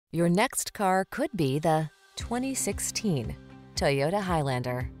Your next car could be the 2016 Toyota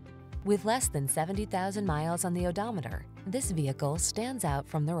Highlander. With less than 70,000 miles on the odometer, this vehicle stands out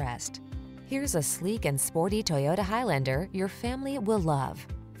from the rest. Here's a sleek and sporty Toyota Highlander your family will love.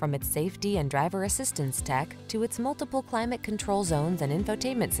 From its safety and driver assistance tech to its multiple climate control zones and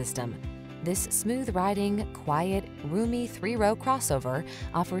infotainment system, this smooth-riding, quiet, roomy 3-row crossover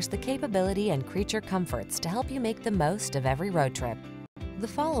offers the capability and creature comforts to help you make the most of every road trip. The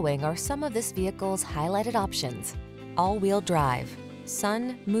following are some of this vehicle's highlighted options: all-wheel drive,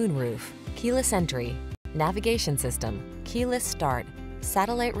 sun, moonroof, keyless entry, navigation system, keyless start,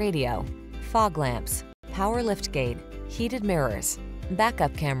 satellite radio, fog lamps, power liftgate, heated mirrors,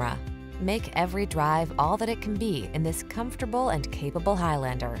 backup camera. Make every drive all that it can be in this comfortable and capable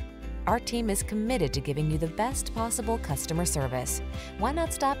Highlander. Our team is committed to giving you the best possible customer service. Why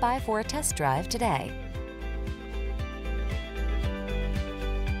not stop by for a test drive today?